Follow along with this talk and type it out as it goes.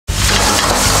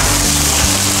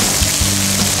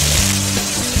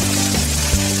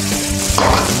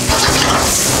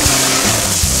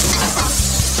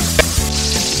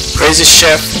Crazy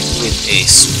Chef with a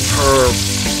superb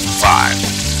vibe.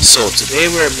 So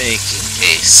today we're making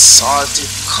a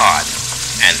salted cod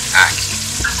and ackee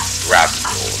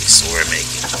ravioli. So we're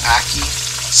making ackee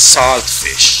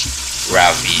saltfish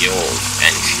ravioli.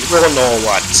 And if you don't know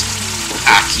what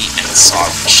ackee and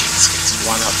saltfish is, it's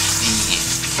one of the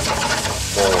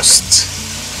most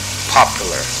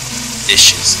popular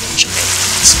dishes in Jamaica.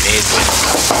 It's made with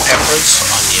peppers,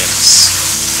 onions,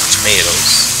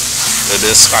 tomatoes, a little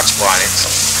bit of scotch bonnet,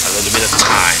 a little bit of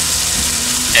thyme,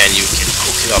 and you can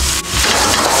cook it up with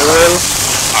oil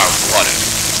or butter.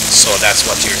 So that's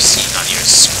what you're seeing on your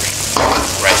screen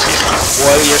right here.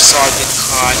 Boil your salted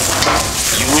cod.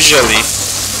 Usually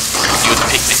you'd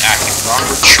pick the ackee from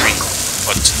the tree,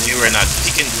 but today we're not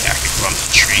picking the ackee from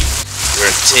the tree.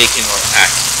 We're taking our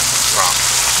ackee from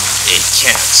a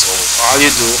can. So all you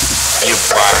do, you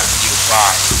buy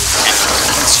and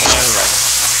it's usually like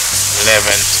 $11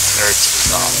 to $13.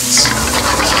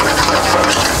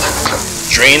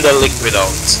 Drain the liquid out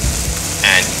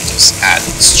and you just add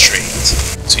it straight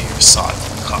to your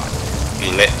salted cod.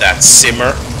 You let that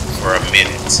simmer for a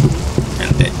minute and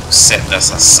then you set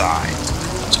this aside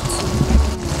to cool.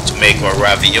 To make our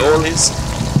raviolis,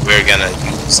 we're gonna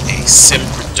use a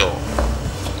simple dough.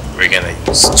 We're gonna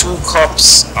use 2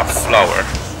 cups of flour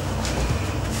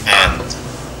and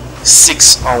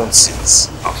 6 ounces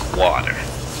of water.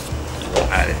 You don't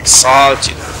add any salt,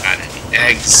 you don't add any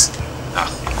eggs,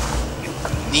 nothing. You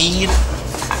knead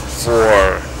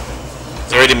for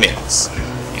 30 minutes.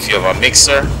 If you have a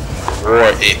mixer or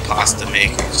a pasta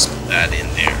maker, just put that in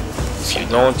there. If you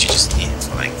don't, you just knead it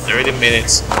for like 30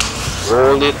 minutes.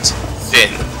 Roll it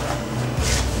thin.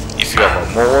 If you have a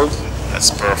mold, that's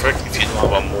perfect. If you don't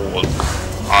have a mold,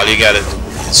 all you gotta do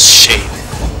is shape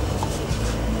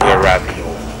your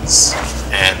raviolis,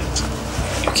 and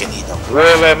you can either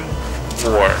boil them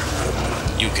or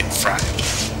you can fry them.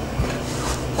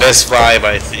 Best vibe,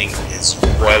 I think, is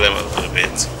boil them a little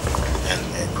bit and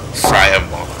then fry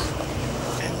them up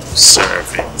and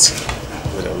serve it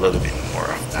with a little bit more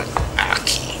of that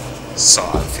ackee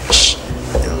saltfish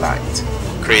delight.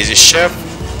 Crazy Chef,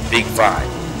 big vibe.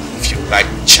 If you like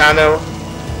the channel,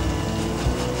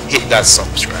 hit that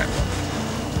subscribe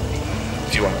button.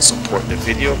 If you want to support the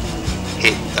video,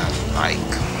 hit that like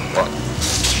button.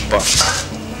 But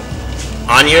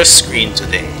on your screen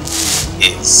today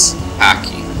is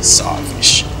ackee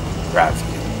saltfish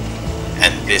ravioli,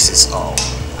 and this is how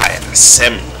I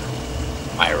assemble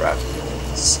my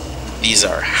raviolis. These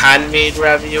are handmade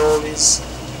raviolis.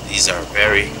 These are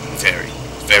very, very,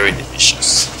 very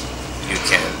delicious. You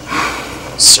can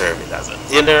serve it as a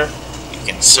dinner, you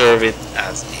can serve it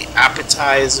as an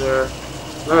appetizer,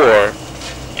 or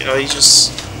you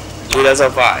just do it as a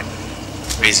vibe.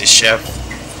 Crazy Chef,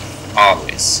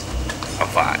 always a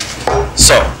vibe.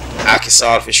 So ackee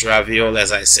saltfish ravioli,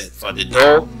 as I said, for the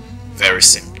dough, very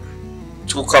simple.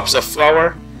 2 cups of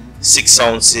flour, 6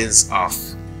 ounces of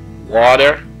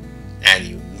water, and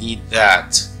you knead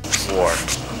that for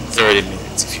 30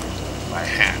 minutes if you do it by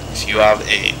hand. If you have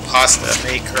a pasta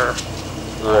maker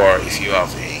or if you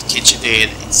have a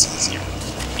KitchenAid, it's easier.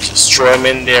 You just throw them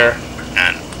in there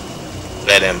and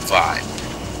let them vibe.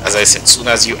 As I said, as soon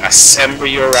as you assemble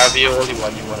your ravioli,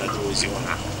 what you want to do is you want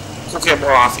to cook them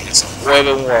off in some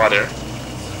boiling water,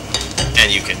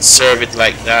 and you can serve it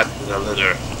like that with a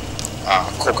little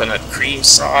coconut cream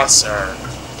sauce or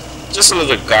just a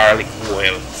little garlic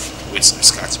oil with some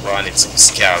scotch bonnet, some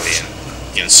scallion.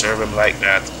 You can serve them like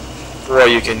that, or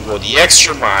you can go the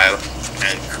extra mile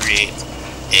and create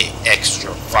a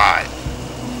extra vibe.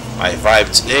 My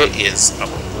vibe today is I'm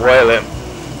gonna boil them,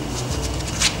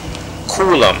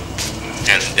 cool them,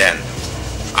 and then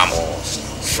I'm gonna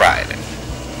fry them.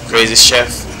 Crazy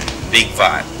Chef, big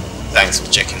vibe. Thanks for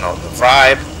checking out the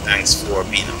vibe. Thanks for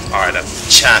being a part of the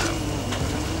channel.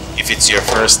 If it's your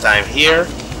first time here,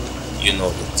 you know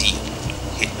the deal.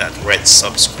 Hit that red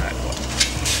subscribe button.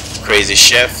 Crazy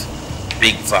Chef,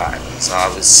 big vibe. As I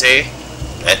always say,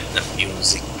 let the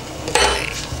music